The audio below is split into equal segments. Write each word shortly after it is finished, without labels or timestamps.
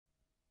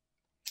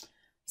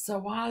So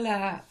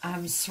while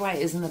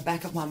sway is in the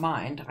back of my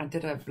mind, I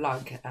did a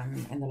blog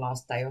in the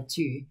last day or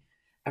two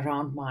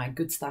around my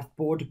good stuff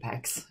board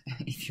packs,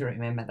 if you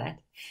remember that.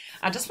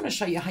 I just want to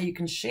show you how you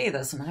can share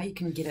this and how you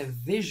can get a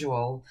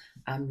visual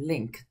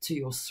link to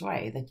your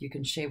sway that you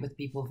can share with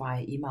people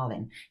via email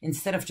then,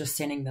 instead of just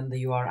sending them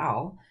the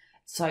URL.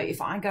 So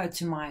if I go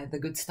to the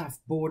good stuff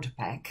board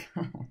pack,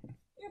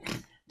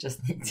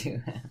 just need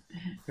to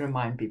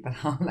remind people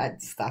how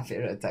that stuff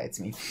irritates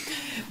me.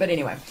 But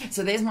anyway,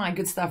 so there's my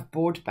good stuff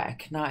board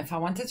pack. Now, if I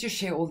wanted to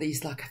share all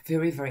these like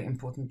very, very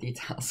important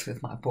details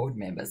with my board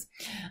members,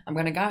 I'm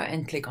going to go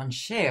and click on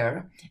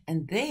share,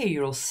 and there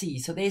you'll see,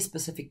 so there's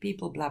specific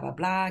people, blah, blah,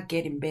 blah,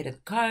 get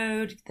embedded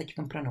code that you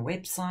can put on a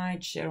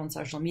website, share on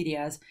social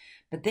medias.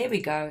 But there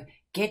we go,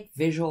 get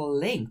visual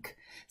link.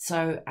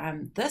 So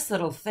this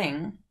little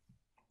thing,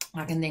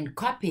 I can then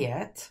copy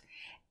it,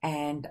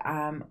 and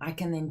I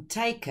can then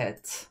take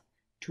it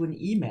to an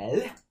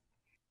email.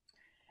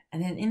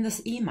 And then in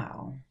this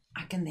email,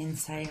 I can then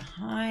say,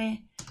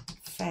 hi,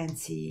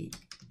 fancy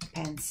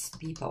pants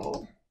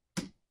people.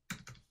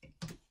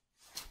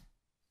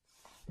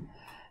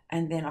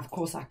 And then, of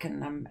course, I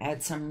can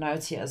add some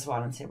notes here as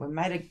well and say, we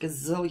made a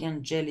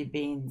gazillion jelly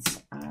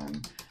beans.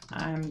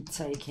 I'm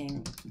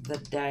taking the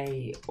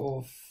day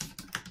off.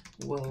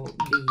 We'll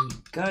be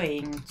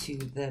going to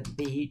the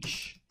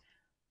beach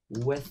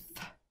with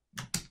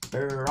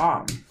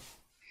Ron.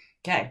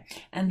 Okay,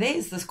 and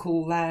there's this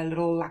cool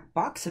little luck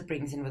box. It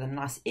brings in with a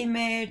nice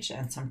image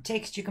and some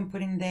text you can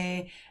put in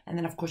there, and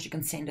then of course you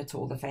can send it to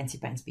all the fancy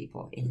pants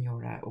people in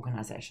your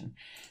organization.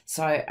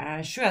 So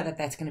sure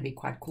that's going to be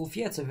quite cool for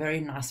you. It's a very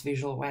nice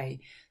visual way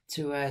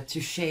to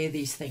share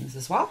these things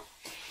as well,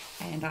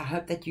 and I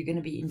hope that you're going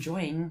to be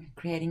enjoying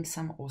creating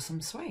some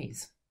awesome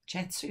sways.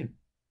 Chat soon.